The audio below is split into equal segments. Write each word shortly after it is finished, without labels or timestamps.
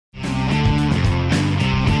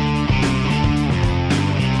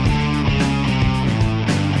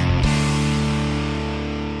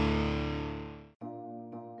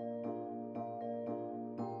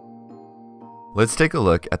Let's take a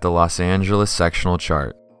look at the Los Angeles sectional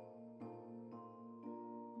chart.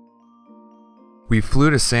 We flew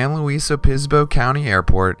to San Luis Opispo County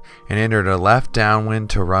Airport and entered a left downwind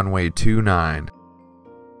to runway 29.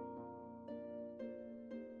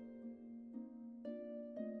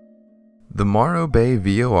 The Morro Bay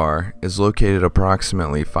VOR is located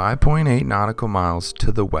approximately 5.8 nautical miles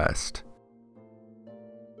to the west.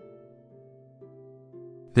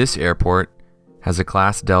 This airport has a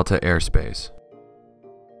Class Delta airspace.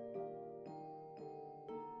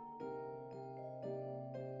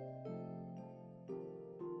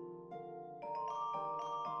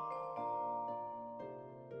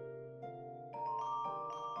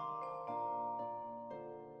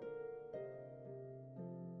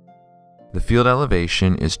 The field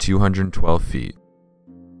elevation is 212 feet.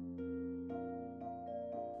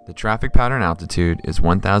 The traffic pattern altitude is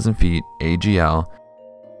 1,000 feet AGL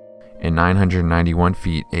and 991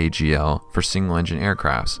 feet AGL for single-engine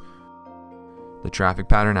aircrafts. The traffic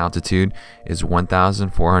pattern altitude is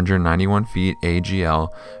 1,491 feet AGL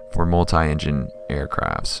for multi-engine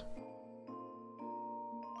aircrafts.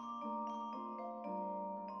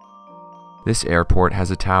 This airport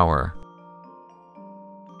has a tower.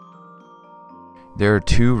 There are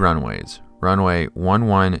two runways. Runway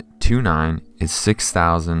 1129 is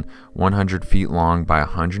 6,100 feet long by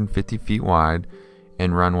 150 feet wide,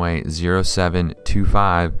 and runway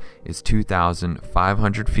 0725 is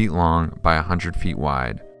 2,500 feet long by 100 feet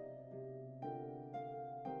wide.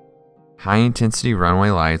 High-intensity runway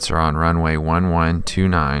lights are on runway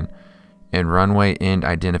 1129, and runway end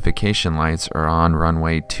identification lights are on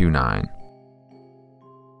runway 29.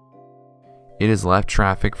 It is left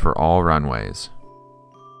traffic for all runways.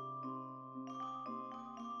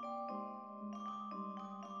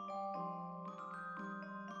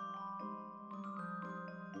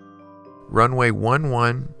 Runway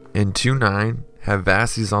 11 and 29 have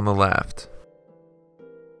VASIs on the left.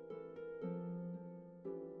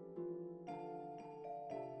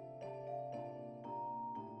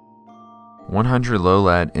 $100 low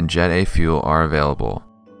lead and Jet A fuel are available.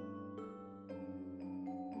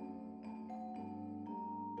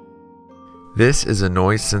 This is a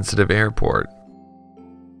noise-sensitive airport.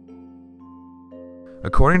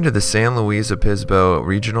 According to the San Luis Opispo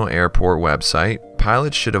Regional Airport website,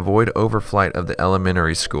 pilots should avoid overflight of the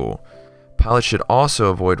elementary school. Pilots should also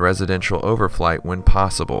avoid residential overflight when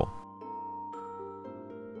possible.